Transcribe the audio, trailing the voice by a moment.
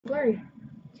blurry.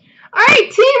 All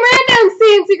right, Team Random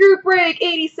C&C Group break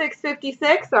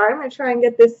 8656. Sorry, I'm going to try and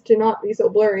get this to not be so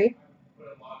blurry.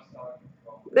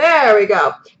 There we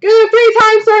go. Good 3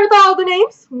 times, start with all the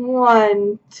names.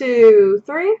 1, 2,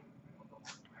 3.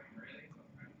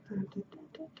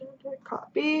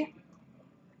 Copy.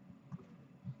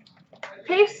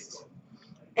 Paste.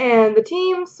 And the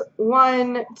teams.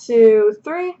 1, 2,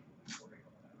 3.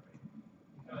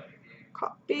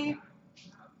 Copy.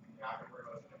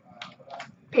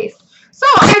 Paste. So,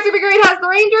 ISRB Grade has the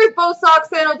Rangers, Bo Sox,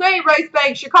 San Jose, Rice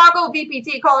Bag, Chicago,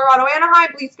 VPT, Colorado,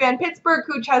 Anaheim, Leafs fan, Pittsburgh,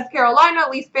 Cooch has Carolina,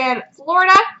 Leafs fan,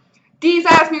 Florida, D's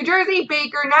Ass, New Jersey,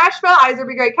 Baker, Nashville,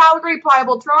 ISRB Grade, Calgary,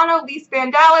 Pliable, Toronto, Leafs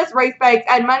fan, Dallas, Rice Bags,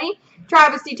 Ed Money,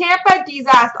 Travis T, Tampa, D's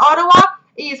Ass, Ottawa,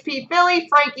 ESP, Philly,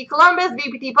 Frankie, Columbus,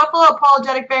 VPT, Buffalo,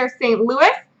 Apologetic Bears, St.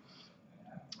 Louis,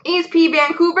 ESP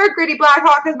Vancouver, Gritty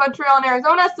Blackhawks, Montreal and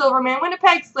Arizona, Silverman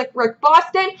Winnipeg, Slick Rick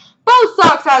Boston, Bo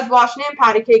Sox has Washington,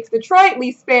 Patty Cakes Detroit,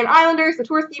 Leafs fan Islanders,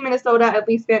 Satorsky Minnesota, and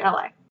Leafs fan LA.